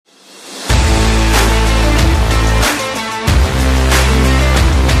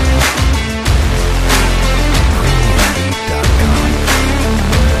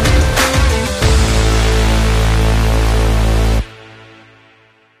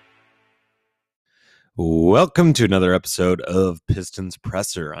Welcome to another episode of Pistons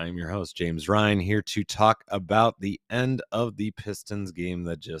Presser. I'm your host, James Ryan, here to talk about the end of the Pistons game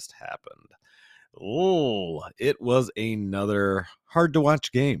that just happened. Oh, it was another hard to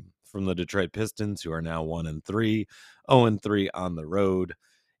watch game from the Detroit Pistons, who are now 1-3, 0-3 on the road.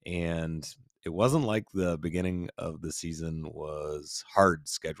 And it wasn't like the beginning of the season was hard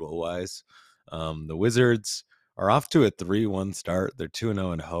schedule wise. The Wizards are off to a 3-1 start. They're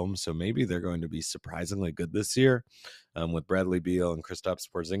 2-0 at home, so maybe they're going to be surprisingly good this year with Bradley Beal and Kristaps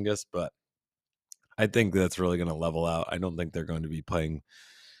Porzingis. But I think that's really going to level out. I don't think they're going to be playing.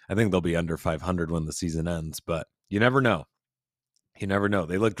 I think they'll be under 500 when the season ends, but you never know. You never know.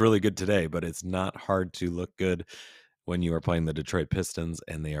 They looked really good today, but it's not hard to look good when you are playing the Detroit Pistons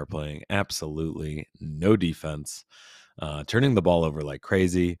and they are playing absolutely no defense, turning the ball over like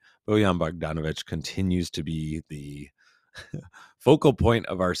crazy. Bojan Bogdanovic continues to be the focal point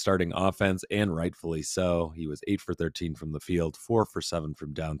of our starting offense, and rightfully so. He was 8 for 13 from the field, 4 for 7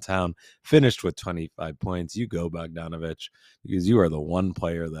 from downtown, finished with 25 points. You go, Bogdanovic, because you are the one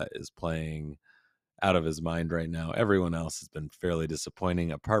player that is playing out of his mind right now. Everyone else has been fairly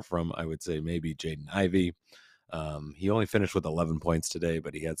disappointing, apart from, I would say, maybe Jaden Ivey. He only finished with 11 points today,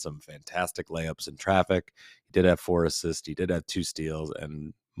 but he had some fantastic layups in traffic. He did have 4 assists. He did have 2 steals.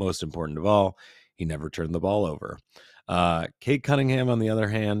 And most important of all, he never turned the ball over. Cade Cunningham, on the other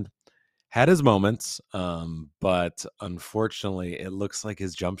hand, had his moments, but unfortunately, it looks like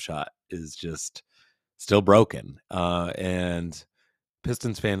his jump shot is just still broken. And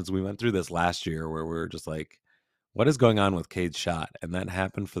Pistons fans, we went through this last year where we were just like, what is going on with Cade's shot? And that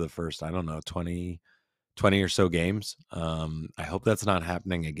happened for the first, I don't know, 20 or so games. I hope that's not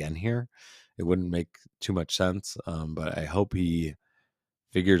happening again here. It wouldn't make too much sense, but I hope he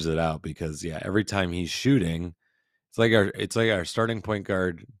figures it out because, yeah, every time he's shooting, it's like our starting point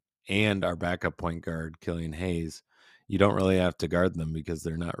guard and our backup point guard, Killian Hayes. You don't really have to guard them because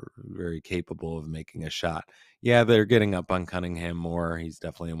they're not very capable of making a shot. Yeah, they're getting up on Cunningham more. He's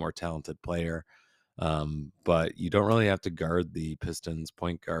definitely a more talented player. But you don't really have to guard the Pistons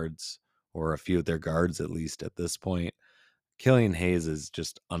point guards, or a few of their guards at least at this point. Killian Hayes is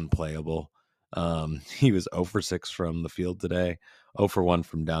just unplayable. He was 0 for 6 from the field today, 0 for 1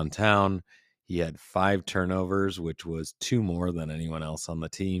 from downtown. He had 5 turnovers, which was 2 more than anyone else on the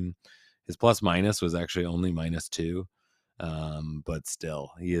team. His plus minus was actually only -2. But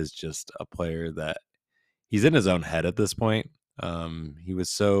still, he is just a player that he's in his own head at this point. He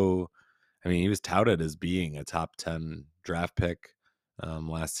was he was touted as being a top 10 draft pick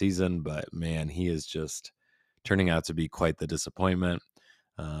last season, but man, he is just turning out to be quite the disappointment.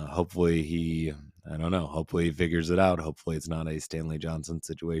 Hopefully I don't know, hopefully he figures it out. Hopefully it's not a Stanley Johnson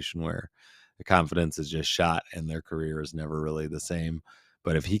situation where the confidence is just shot and their career is never really the same.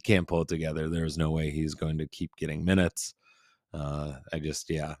 But if he can't pull it together, there's no way he's going to keep getting minutes.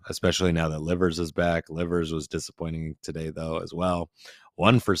 Especially now that Livers is back. Livers was disappointing today, though, as well.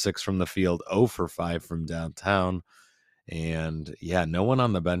 1 for 6 from the field, 0 for 5 from downtown. And yeah, no one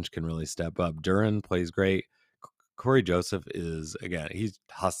on the bench can really step up. Duren plays great. Corey Joseph is, again, he's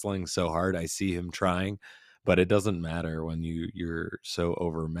hustling so hard. I see him trying, but it doesn't matter when you're so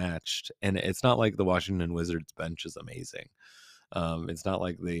overmatched. And it's not like the Washington Wizards bench is amazing. It's not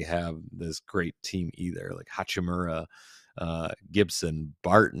like they have this great team either. Like Hachimura, Gibson,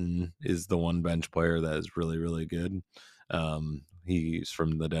 Barton is the one bench player that is really, really good. He's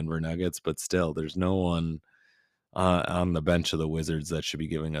from the Denver Nuggets, but still, there's no one on the bench of the Wizards that should be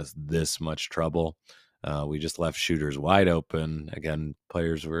giving us this much trouble. We just left shooters wide open. Again,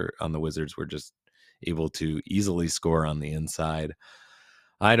 players were on the Wizards were just able to easily score on the inside.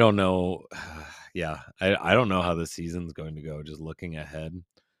 I don't know. Yeah, I don't know how the season's going to go. Just looking ahead,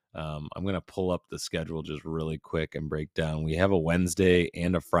 I'm going to pull up the schedule just really quick and break down. We have a Wednesday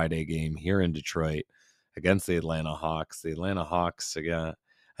and a Friday game here in Detroit against the Atlanta Hawks. The Atlanta Hawks, again,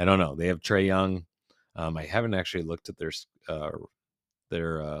 I don't know. They have Trae Young. I haven't actually looked at their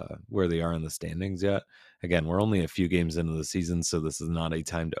where they are in the standings yet. Again, we're only a few games into the season, so this is not a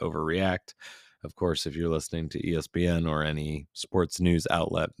time to overreact. Of course, if you're listening to ESPN or any sports news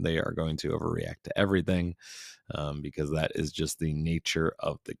outlet, they are going to overreact to everything because that is just the nature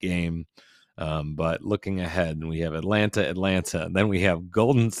of the game. But looking ahead, we have Atlanta, then we have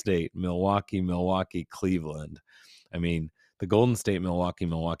Golden State, Milwaukee, Cleveland. I mean, the Golden State,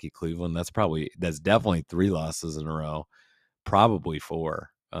 Milwaukee, Cleveland, that's definitely 3 losses in a row, probably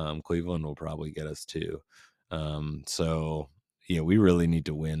 4. Cleveland will probably get us 2. So yeah, we really need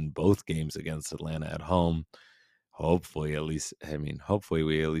to win both games against Atlanta at home. Hopefully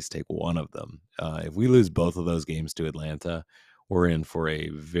we at least take one of them. If we lose both of those games to Atlanta, we're in for a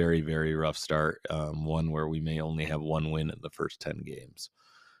very, very rough start, one where we may only have one win in the first 10 games.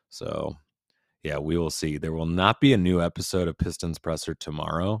 So, yeah, we will see. There will not be a new episode of Pistons Presser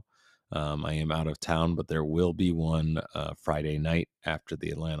tomorrow. I am out of town, but there will be one Friday night after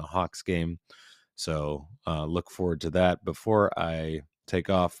the Atlanta Hawks game. So look forward to that. Before I take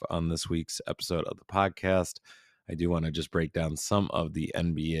off on this week's episode of the podcast, I do want to just break down some of the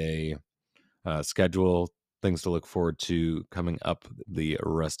NBA schedule, things to look forward to coming up the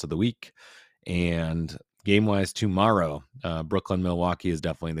rest of the week. And game wise, tomorrow, Brooklyn, Milwaukee is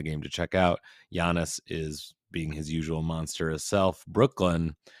definitely the game to check out. Giannis is being his usual monstrous self.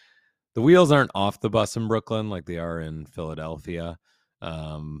 Brooklyn, the wheels aren't off the bus in Brooklyn like they are in Philadelphia.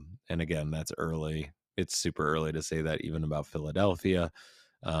 And again, that's early. It's super early to say that even about Philadelphia.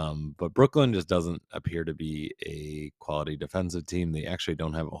 But Brooklyn just doesn't appear to be a quality defensive team. They actually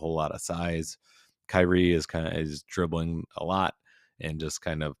don't have a whole lot of size. Kyrie is dribbling a lot and just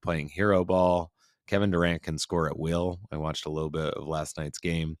kind of playing hero ball. Kevin Durant can score at will. I watched a little bit of last night's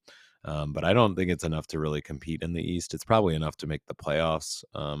game, but I don't think it's enough to really compete in the East. It's probably enough to make the playoffs,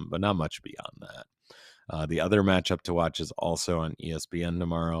 but not much beyond that. The other matchup to watch is also on ESPN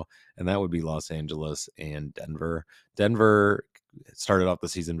tomorrow, and that would be Los Angeles and Denver. Denver started off the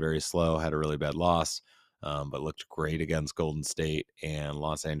season very slow, had a really bad loss, but looked great against Golden State, and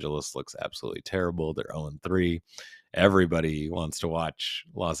Los Angeles looks absolutely terrible. They're 0-3. Everybody wants to watch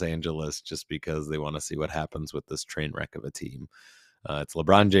Los Angeles just because they want to see what happens with this train wreck of a team. It's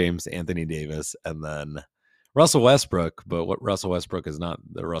LeBron James, Anthony Davis, and then Russell Westbrook, but what Russell Westbrook is not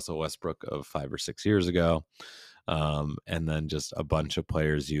the Russell Westbrook of 5 or 6 years ago. And then just a bunch of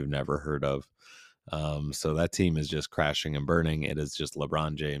players you've never heard of. So that team is just crashing and burning. It is just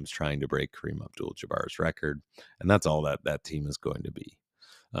LeBron James trying to break Kareem Abdul-Jabbar's record. And that's all that team is going to be.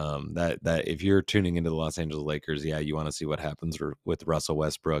 That if you're tuning into the Los Angeles Lakers, yeah, you want to see what happens with Russell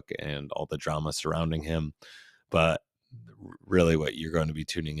Westbrook and all the drama surrounding him. But really what you're going to be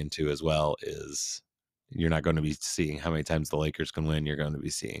tuning into as well is you're not going to be seeing how many times the Lakers can win. You're going to be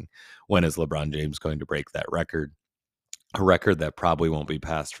seeing when is LeBron James going to break that record, a record that probably won't be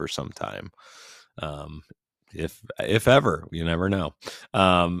passed for some time. If ever, you never know.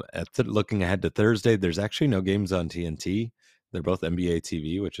 Looking ahead to Thursday, there's actually no games on TNT. They're both NBA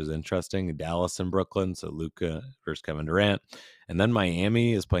TV, which is interesting. Dallas and Brooklyn, so Luka versus Kevin Durant. And then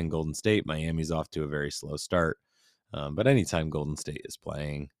Miami is playing Golden State. Miami's off to a very slow start. But anytime Golden State is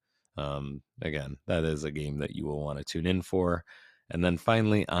playing, again, that is a game that you will want to tune in for. And then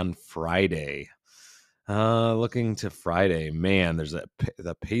finally on Friday, looking to Friday, man,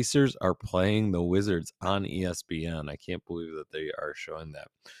 the Pacers are playing the Wizards on ESPN. I can't believe that they are showing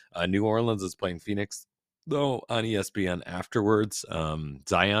that. New Orleans is playing Phoenix, though, on ESPN afterwards.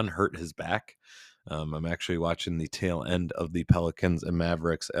 Zion hurt his back. I'm actually watching the tail end of the Pelicans and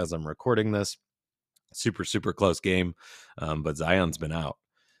Mavericks as I'm recording this. Super, super close game, but Zion's been out.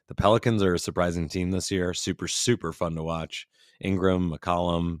 The Pelicans are a surprising team this year. Super, super fun to watch. Ingram,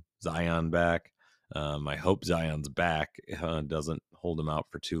 McCollum, Zion back. I hope Zion's back doesn't hold him out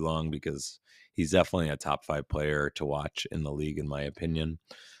for too long because he's definitely a top 5 player to watch in the league, in my opinion.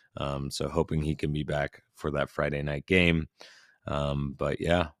 So hoping he can be back for that Friday night game. But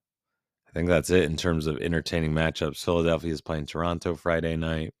yeah, I think that's it in terms of entertaining matchups. Philadelphia is playing Toronto Friday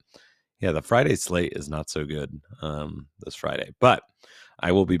night. Yeah, the Friday slate is not so good this Friday, but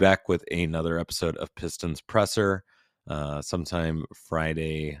I will be back with another episode of Pistons Presser sometime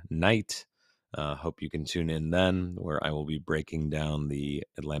Friday night. Hope you can tune in then, where I will be breaking down the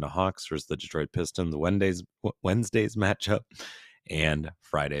Atlanta Hawks versus the Detroit Pistons Wednesday's matchup and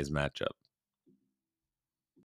Friday's matchup.